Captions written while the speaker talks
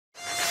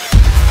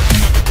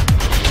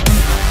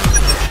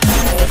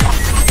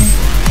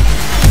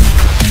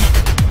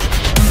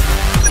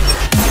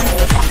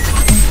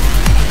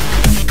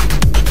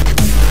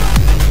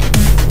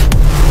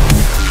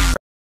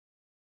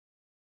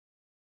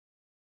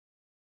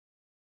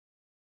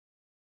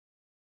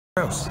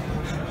House.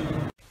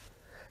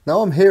 Now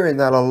I'm hearing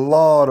that a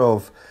lot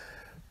of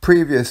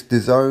previous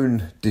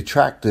Dazn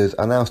detractors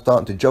are now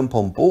starting to jump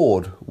on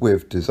board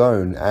with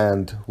Dazn,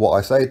 and what I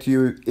say to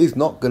you is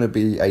not going to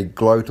be a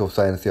gloat of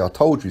saying, see, I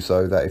told you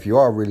so, that if you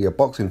are really a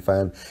boxing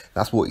fan,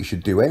 that's what you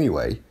should do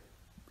anyway,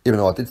 even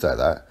though I did say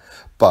that.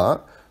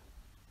 But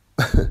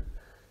a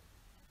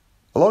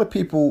lot of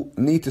people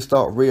need to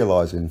start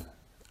realising,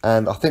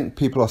 and I think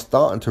people are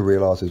starting to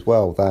realise as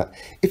well, that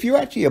if you're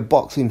actually a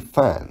boxing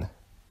fan,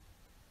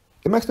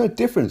 it makes no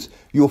difference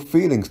your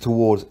feelings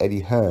towards Eddie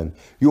Hearn,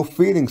 your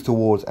feelings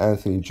towards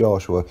Anthony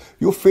Joshua,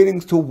 your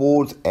feelings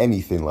towards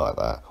anything like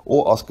that,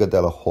 or Oscar De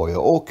La Hoya,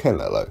 or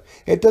Canelo.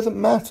 It doesn't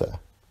matter.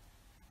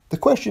 The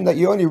question that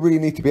you only really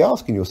need to be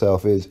asking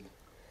yourself is,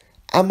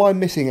 am I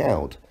missing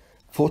out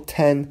for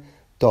 $10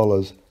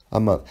 a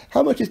month?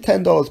 How much is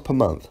 $10 per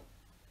month?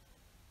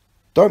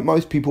 Don't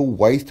most people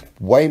waste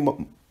way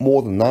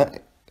more than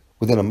that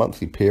within a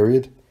monthly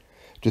period,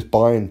 just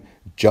buying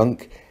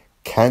junk,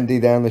 candy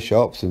down the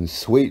shops and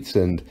sweets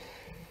and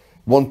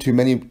one too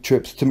many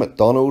trips to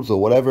McDonald's or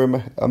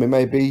whatever it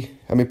may be?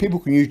 I mean, people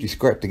can usually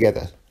scrape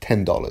together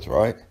 $10,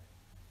 right?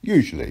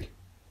 Usually.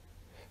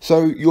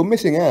 So you're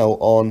missing out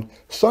on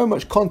so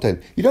much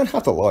content. You don't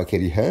have to like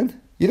Eddie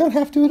Hearn. You don't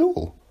have to at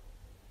all.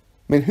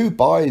 I mean, who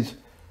buys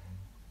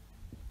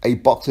a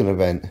boxing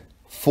event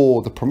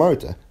for the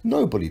promoter?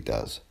 Nobody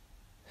does.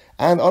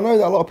 And I know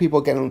that a lot of people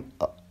are getting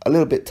a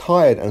little bit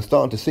tired and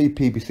starting to see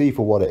PBC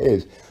for what it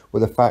is,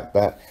 with the fact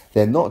that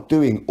they're not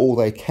doing all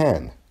they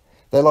can.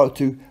 They like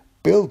to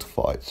build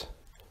fights,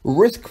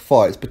 risk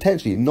fights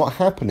potentially not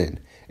happening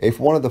if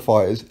one of the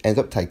fighters ends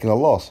up taking a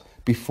loss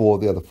before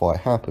the other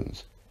fight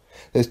happens.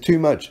 There's too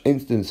much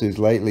instances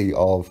lately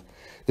of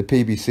the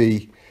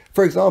PBC,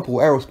 for example,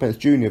 Errol Spence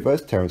Jr.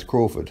 versus Terence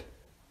Crawford.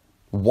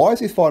 Why is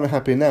this fight not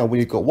happening now when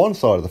you've got one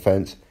side of the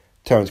fence,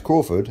 Terence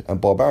Crawford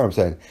and Bob Arum,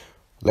 saying,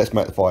 let's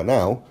make the fight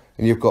now,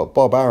 and you've got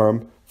Bob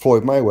Arum,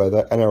 Floyd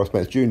Mayweather and Errol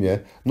Spence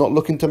Jr. not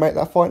looking to make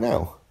that fight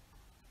now?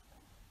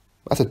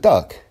 That's a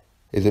duck,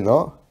 is it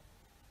not?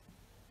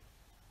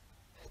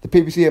 The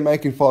PBC are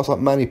making fights like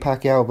Manny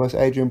Pacquiao versus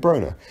Adrian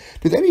Broner.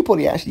 Does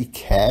anybody actually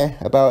care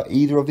about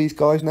either of these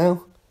guys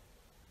now?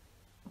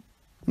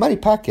 Manny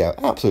Pacquiao,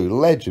 absolute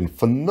legend,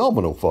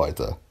 phenomenal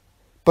fighter,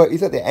 but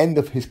he's at the end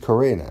of his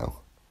career now.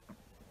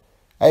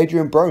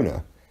 Adrian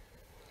Broner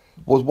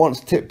was once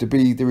tipped to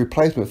be the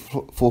replacement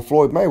for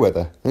Floyd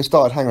Mayweather, then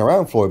started hanging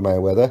around Floyd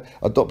Mayweather,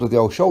 adopted the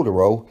old shoulder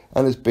roll,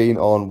 and has been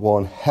on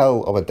one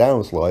hell of a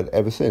downslide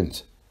ever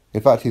since.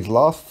 In fact, his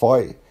last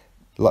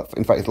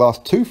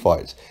two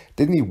fights,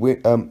 didn't he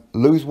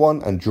lose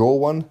one and draw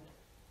one?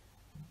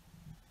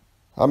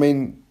 I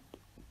mean,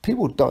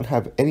 people don't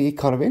have any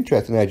kind of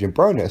interest in Adrian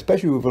Broner,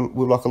 especially with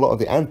like a lot of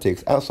the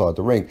antics outside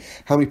the ring.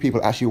 How many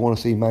people actually want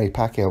to see Manny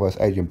Pacquiao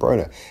versus Adrian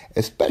Broner,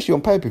 especially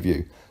on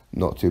pay-per-view?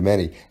 Not too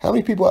many. How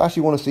many people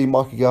actually want to see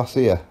Mikey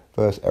Garcia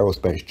versus Errol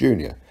Spence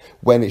Jr.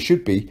 when it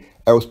should be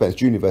Errol Spence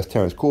Jr. versus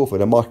Terence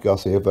Crawford and Mikey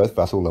Garcia versus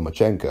Vasyl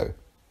Lomachenko?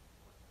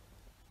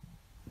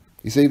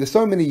 You see, there's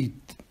so many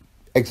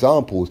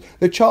examples.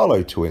 The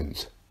Charlo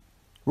twins,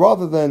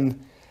 rather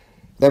than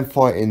them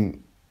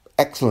fighting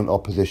excellent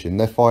opposition,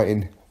 they're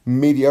fighting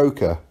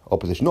mediocre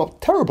opposition.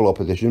 Not terrible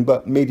opposition,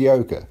 but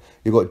mediocre.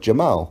 You've got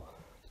Jamal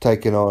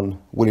taking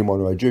on Willie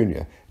Monroe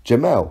Jr.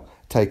 Jamel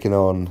taking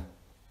on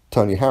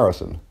Tony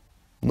Harrison.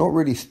 Not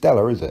really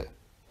stellar, is it?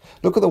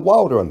 Look at the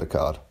Wilder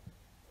undercard.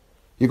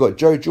 You've got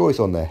Joe Joyce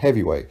on there,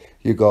 heavyweight.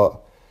 You've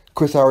got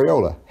Chris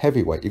Arreola,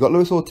 heavyweight. You've got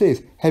Luis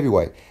Ortiz,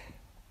 heavyweight.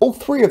 All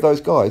three of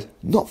those guys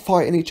not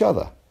fighting each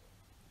other.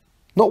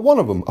 Not one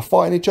of them are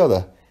fighting each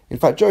other. In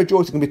fact, Joe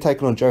Joyce is going to be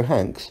taking on Joe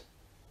Hanks.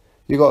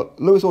 You've got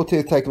Luis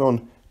Ortiz taking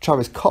on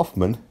Travis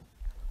Kaufman.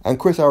 And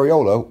Chris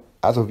Arreola,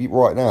 as of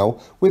right now,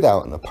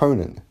 without an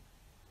opponent.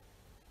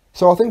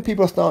 So I think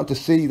people are starting to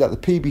see that the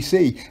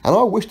PBC, and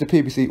I wish the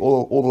PBC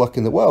all the luck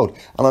in the world,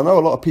 and I know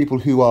a lot of people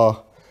who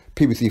are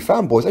PBC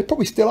fanboys, they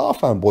probably still are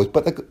fanboys,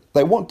 but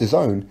they want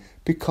DAZN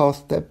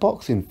because they're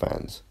boxing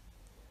fans.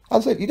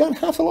 As I said, you don't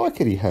have to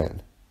like Eddie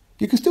Hearn.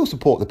 You can still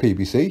support the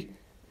PBC,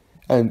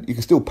 and you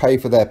can still pay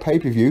for their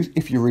pay-per-views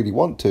if you really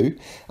want to.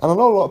 And I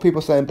know a lot of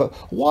people are saying, but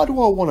why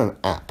do I want an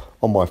app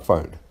on my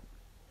phone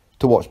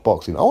to watch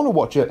boxing? I want to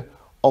watch it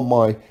on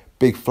my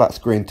big flat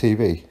screen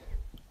TV.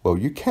 Well,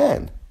 you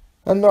can.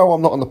 And no,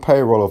 I'm not on the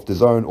payroll of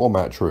DAZN or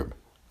Matchroom.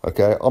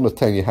 Okay, I'm just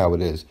telling you how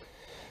it is.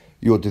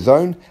 Your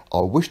DAZN, I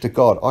wish to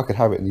God I could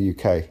have it in the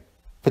UK.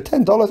 For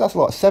 $10, that's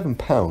like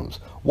 £7.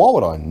 Why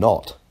would I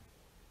not?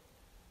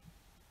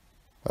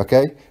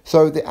 Okay,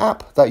 so the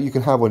app that you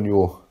can have on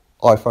your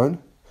iPhone,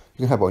 you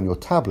can have it on your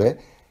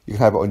tablet, you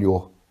can have it on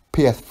your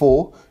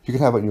PS4, you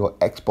can have it on your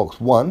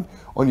Xbox One,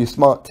 on your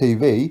smart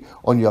TV,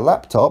 on your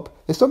laptop.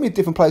 There's so many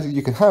different places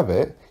you can have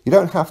it. You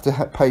don't have to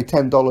pay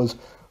 $10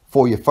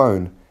 for your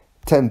phone,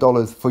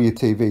 $10 for your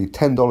TV,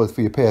 $10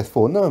 for your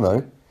PS4.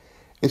 No.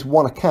 It's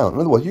one account. In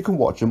other words, you can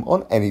watch them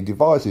on any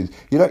devices.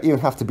 You don't even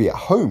have to be at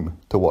home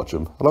to watch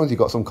them. As long as you've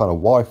got some kind of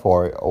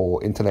Wi-Fi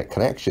or internet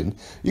connection,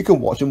 you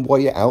can watch them while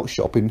you're out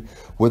shopping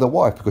with a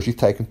wife because she's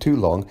taken too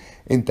long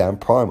in damn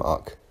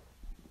Primark.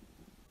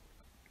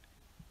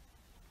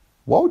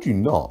 Why would you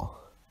not?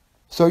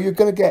 So you're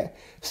going to get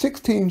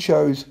 16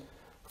 shows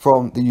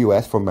from the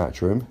US from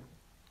Matchroom,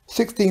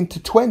 16 to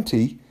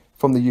 20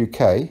 from the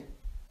UK,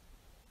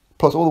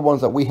 plus all the ones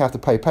that we have to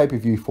pay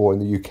pay-per-view for in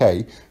the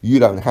UK. You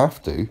don't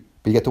have to,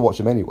 but you get to watch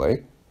them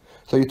anyway.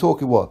 So you're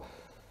talking, what,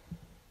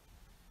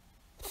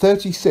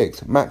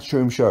 36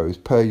 Matchroom shows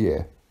per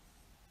year.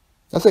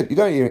 That's it. You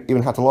don't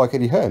even have to like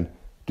Eddie Hearn.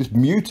 Just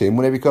mute him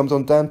whenever he comes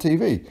on damn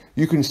TV.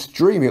 You can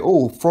stream it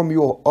all from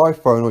your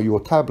iPhone or your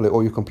tablet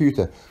or your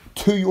computer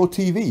to your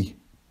TV.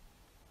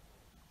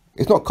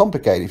 It's not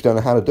complicated. If you don't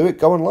know how to do it,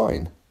 go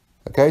online.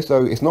 Okay,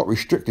 so it's not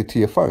restricted to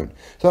your phone.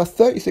 So that's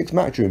 36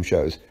 Matchroom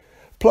shows.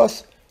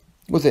 Plus,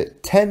 was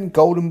it 10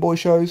 Golden Boy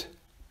shows?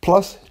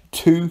 Plus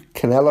 2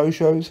 Canelo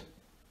shows?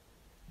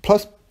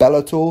 Plus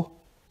Bellator?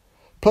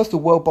 Plus the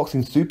World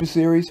Boxing Super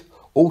Series?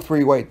 All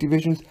 3 weight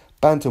divisions?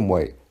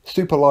 Bantamweight,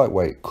 Super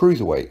Lightweight,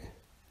 Cruiserweight.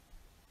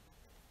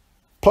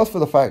 Plus for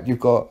the fact you've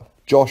got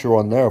Joshua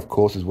on there, of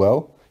course, as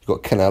well. You've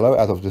got Canelo,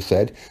 as I've just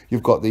said.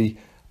 You've got the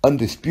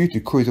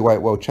undisputed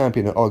Cruiserweight World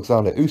Champion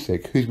Alexander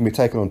Usyk, who's going to be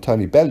taking on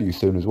Tony Bellew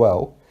soon as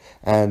well.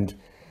 And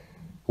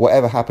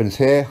whatever happens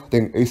here, I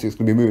think Usyk's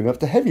going to be moving up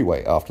to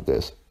heavyweight after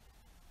this.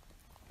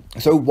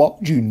 So why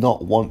would you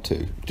not want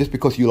to? Just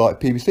because you like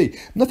PBC.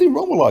 Nothing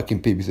wrong with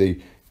liking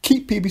PBC.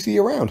 Keep PBC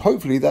around.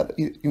 Hopefully that,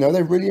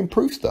 they really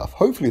improve stuff.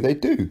 Hopefully they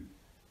do.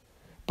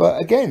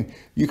 But again,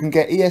 you can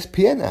get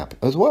ESPN app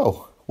as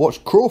well.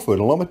 Watch Crawford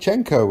and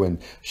Lomachenko and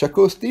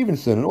Shakur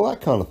Stevenson and all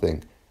that kind of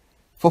thing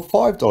for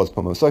 $5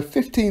 per month. So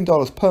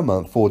 $15 per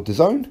month for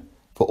DAZN,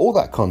 for all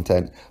that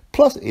content,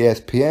 plus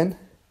ESPN.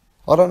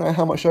 I don't know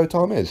how much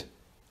Showtime is.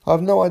 I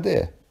have no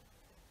idea.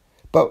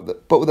 But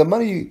with the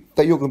money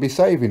that you're going to be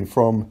saving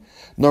from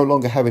no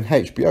longer having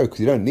HBO, because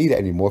you don't need it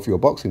anymore if you're a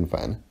boxing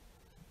fan,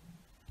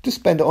 just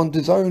spend it on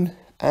DAZN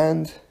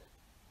and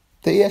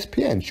the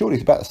ESPN. Surely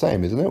it's about the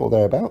same, isn't it, or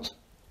thereabouts?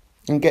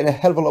 And getting a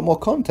hell of a lot more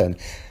content.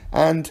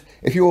 And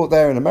if you're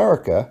there in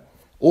America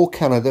or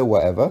Canada,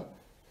 whatever,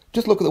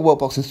 just look at the World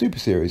Boxing Super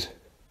Series.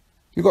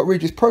 You've got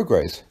Regis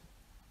Prograis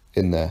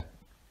in there.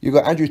 You've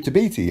got Andrew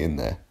Tabiti in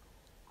there.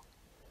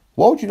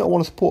 Why would you not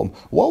want to support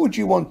them? Why would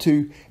you want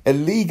to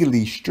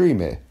illegally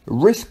stream it?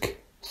 Risk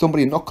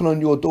somebody knocking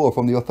on your door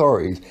from the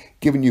authorities,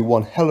 giving you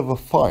one hell of a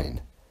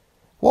fine.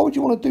 Why would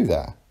you want to do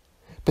that?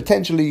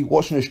 Potentially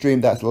watching a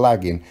stream that's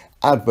lagging,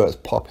 adverts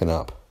popping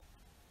up,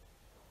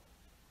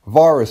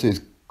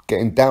 viruses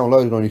getting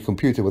downloaded on your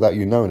computer without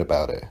you knowing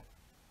about it.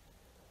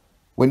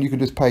 When you can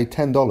just pay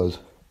 $10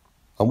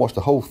 and watch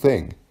the whole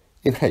thing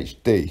in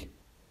HD.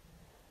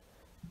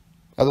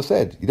 As I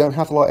said, you don't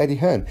have to like Eddie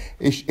Hearn.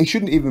 It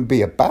shouldn't even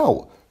be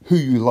about who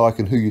you like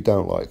and who you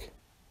don't like.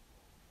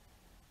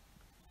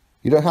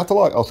 You don't have to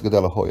like Oscar De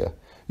La Hoya.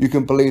 You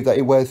can believe that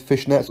he wears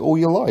fishnets all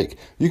you like.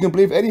 You can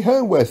believe Eddie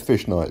Hearn wears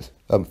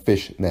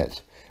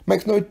fishnets.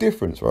 Makes no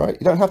difference, right?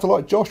 You don't have to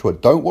like Joshua.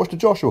 Don't watch the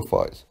Joshua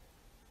fights.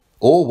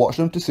 Or watch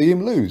them to see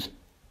him lose.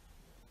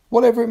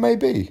 Whatever it may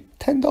be.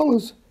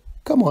 $10.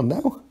 Come on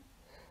now.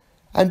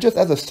 And just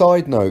as a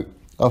side note,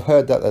 I've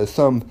heard that there's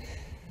some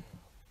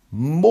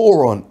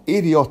moron,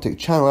 idiotic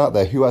channel out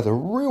there who has a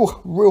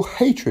real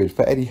hatred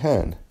for Eddie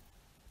Hearn.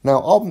 Now,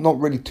 I'm not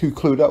really too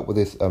clued up with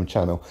this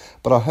channel,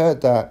 but I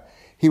heard that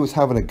he was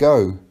having a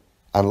go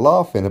and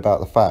laughing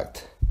about the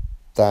fact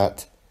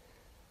that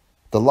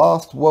the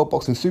last World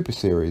Boxing Super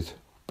Series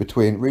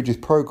between Regis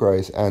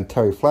Prograis and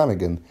Terry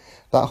Flanagan,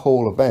 that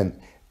whole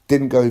event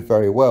didn't go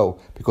very well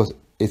because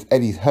it's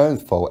Eddie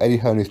Hearn's fault. Eddie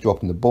Hearn is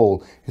dropping the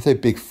ball. It's a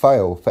big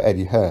fail for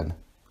Eddie Hearn.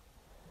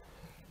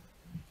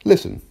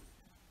 Listen,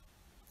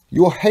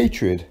 your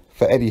hatred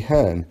for Eddie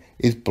Hearn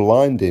is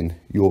blinding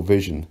your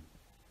vision.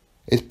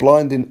 It's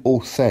blinding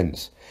all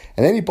sense.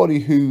 And anybody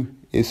who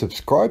is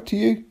subscribed to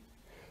you,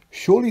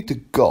 surely to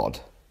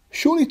God,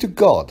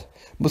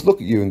 must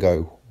look at you and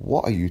go,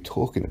 what are you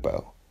talking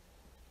about?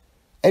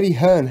 Eddie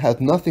Hearn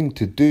has nothing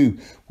to do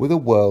with a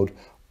World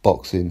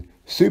Boxing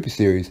Super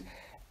Series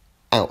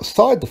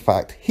outside the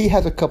fact he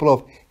has a couple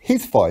of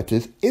his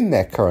fighters in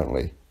there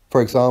currently.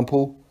 For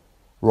example,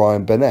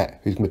 Ryan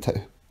Burnett, who's going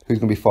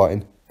to be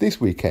fighting this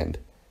weekend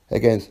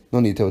against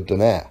Nonito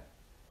Donaire.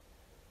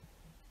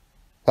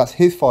 That's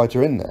his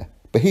fighter in there,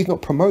 but he's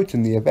not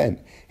promoting the event.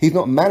 He's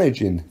not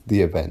managing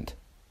the event.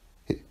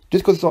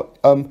 Just because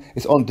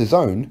it's on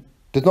DAZN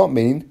does not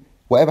mean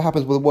whatever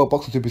happens with the World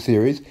Boxing Super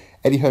Series,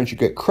 Eddie Hearn should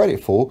get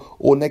credit for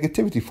or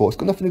negativity for. It's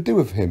got nothing to do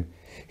with him.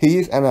 He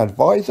is an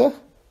advisor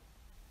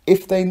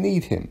if they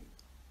need him,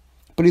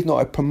 but he's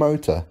not a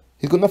promoter.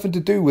 He's got nothing to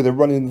do with the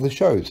running of the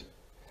shows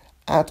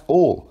at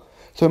all.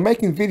 So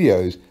making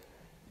videos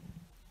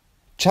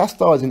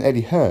chastising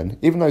Eddie Hearn,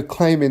 even though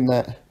claiming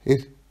that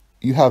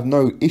you have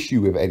no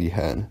issue with Eddie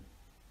Hearn,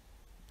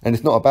 and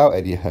it's not about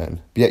Eddie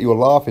Hearn, but yet you're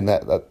laughing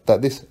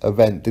that this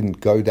event didn't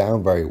go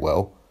down very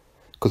well,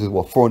 because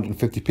there's,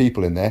 450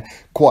 people in there.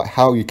 Quite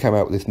how you came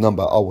out with this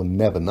number, I will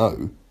never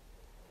know.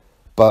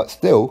 But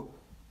still,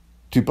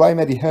 to blame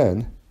Eddie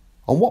Hearn,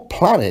 on what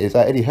planet is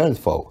that Eddie Hearn's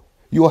fault?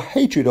 Your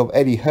hatred of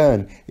Eddie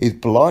Hearn is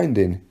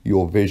blinding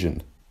your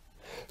vision.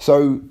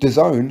 So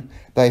DAZN,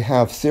 they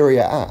have Serie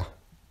A.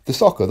 the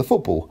soccer, the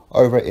football,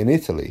 over in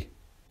Italy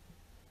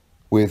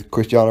with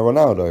Cristiano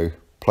Ronaldo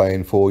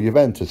playing for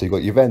Juventus. You've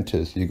got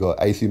Juventus, you've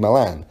got AC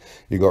Milan,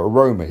 you've got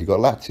Roma, you've got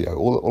Lazio,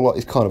 all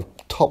these kind of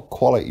top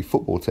quality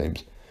football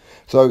teams.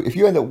 So if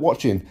you end up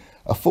watching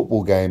a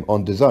football game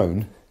on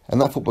Dazn and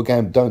that football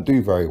game don't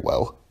do very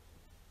well,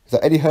 is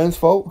that Eddie Hearn's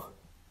fault?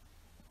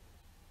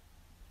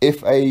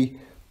 If a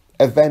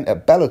event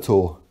at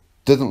Bellator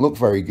doesn't look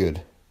very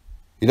good,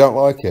 you don't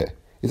like it,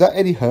 is that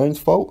Eddie Hearn's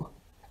fault?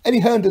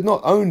 Eddie Hearn does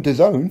not own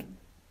Dazn,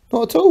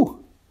 not at all.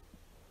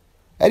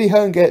 Eddie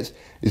Hearn gets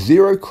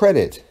zero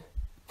credit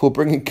for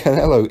bringing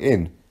Canelo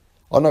in.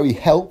 I know he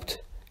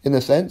helped in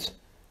a sense.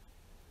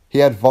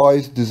 He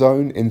advised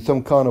Dazn in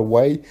some kind of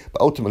way,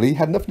 but ultimately he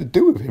had nothing to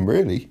do with him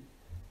really.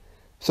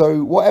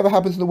 So whatever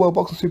happens in the World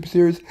Boxing Super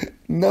Series,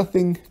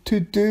 nothing to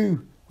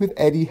do with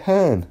Eddie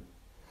Hearn.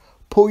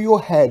 Pull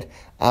your head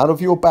out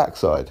of your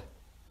backside.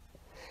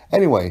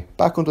 Anyway,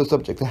 back onto the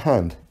subject at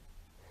hand.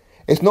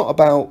 It's not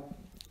about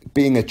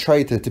being a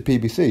traitor to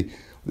PBC.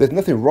 There's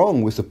nothing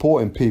wrong with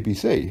supporting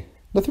PBC.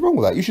 Nothing wrong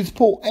with that. You should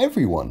support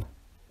everyone.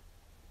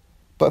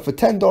 But for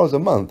 $10 a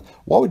month,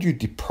 why would you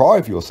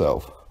deprive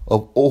yourself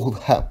of all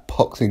that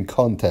boxing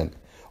content?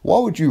 Why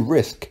would you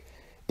risk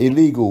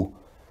illegal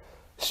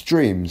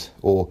streams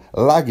or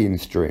lagging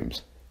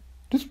streams?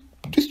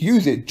 Just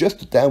use it just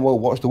to damn well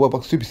watch the World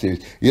Boxing Super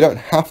Series. You don't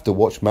have to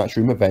watch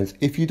Matchroom events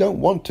if you don't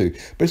want to.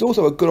 But it's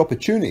also a good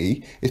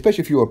opportunity,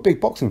 especially if you're a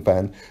big boxing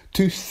fan,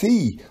 to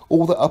see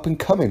all the up and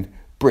coming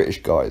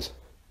British guys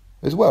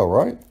as well,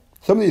 right?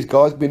 Some of these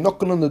guys have been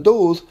knocking on the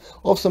doors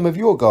of some of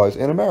your guys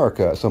in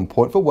America at some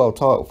point for world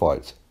title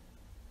fights.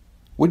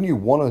 Wouldn't you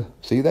want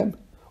to see them?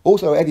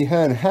 Also, Eddie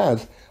Hearn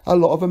has a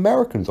lot of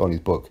Americans on his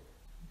book.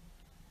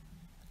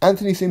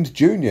 Anthony Sims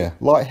Jr.,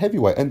 light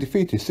heavyweight,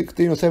 undefeated,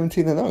 16 or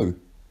 17-0.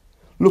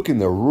 Looking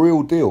the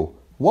real deal.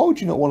 Why would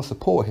you not want to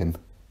support him?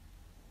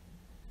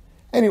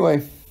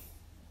 Anyway,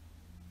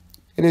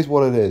 it is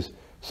what it is.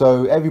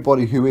 So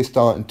everybody who is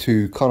starting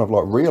to kind of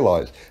like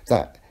realise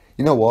that,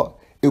 you know what,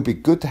 it would be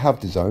good to have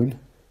Dazn,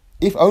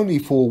 if only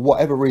for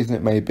whatever reason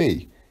it may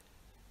be.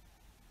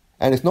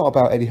 And it's not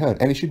about Eddie Hearn,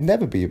 and it should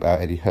never be about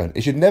Eddie Hearn.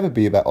 It should never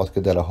be about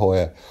Oscar De La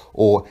Hoya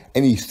or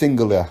any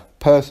singular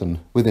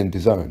person within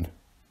Dazn.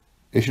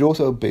 It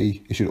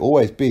should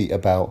always be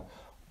about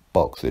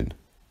boxing.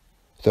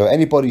 So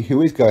anybody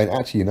who is going,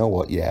 actually, you know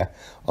what, yeah,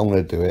 I'm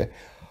going to do it.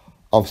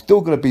 I'm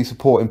still going to be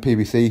supporting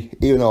PBC,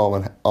 even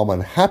though I'm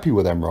unhappy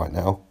with them right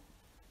now.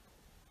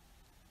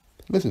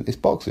 Listen, it's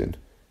boxing.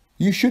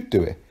 You should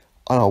do it.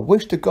 And I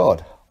wish to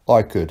God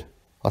I could.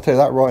 I'll tell you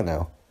that right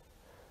now.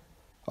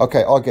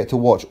 Okay, I get to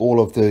watch all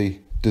of the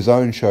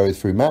Dazn shows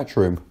through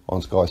Matchroom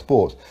on Sky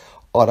Sports.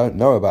 I don't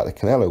know about the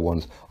Canelo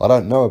ones. I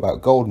don't know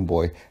about Golden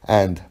Boy.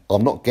 And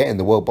I'm not getting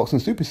the World Boxing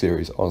Super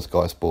Series on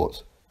Sky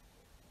Sports.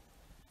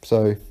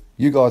 So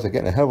you guys are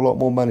getting a hell of a lot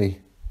more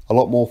money, a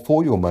lot more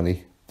for your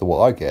money than what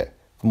I get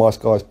for my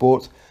Sky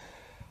Sports.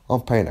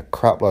 I'm paying a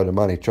crap load of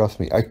money, trust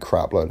me, a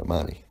crap load of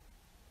money.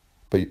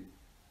 But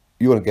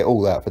you want to get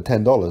all that for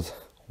 $10?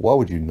 Why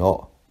would you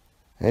not?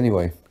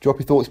 Anyway, drop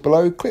your thoughts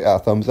below, click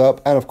that thumbs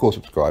up, and of course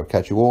subscribe.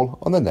 Catch you all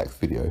on the next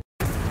video.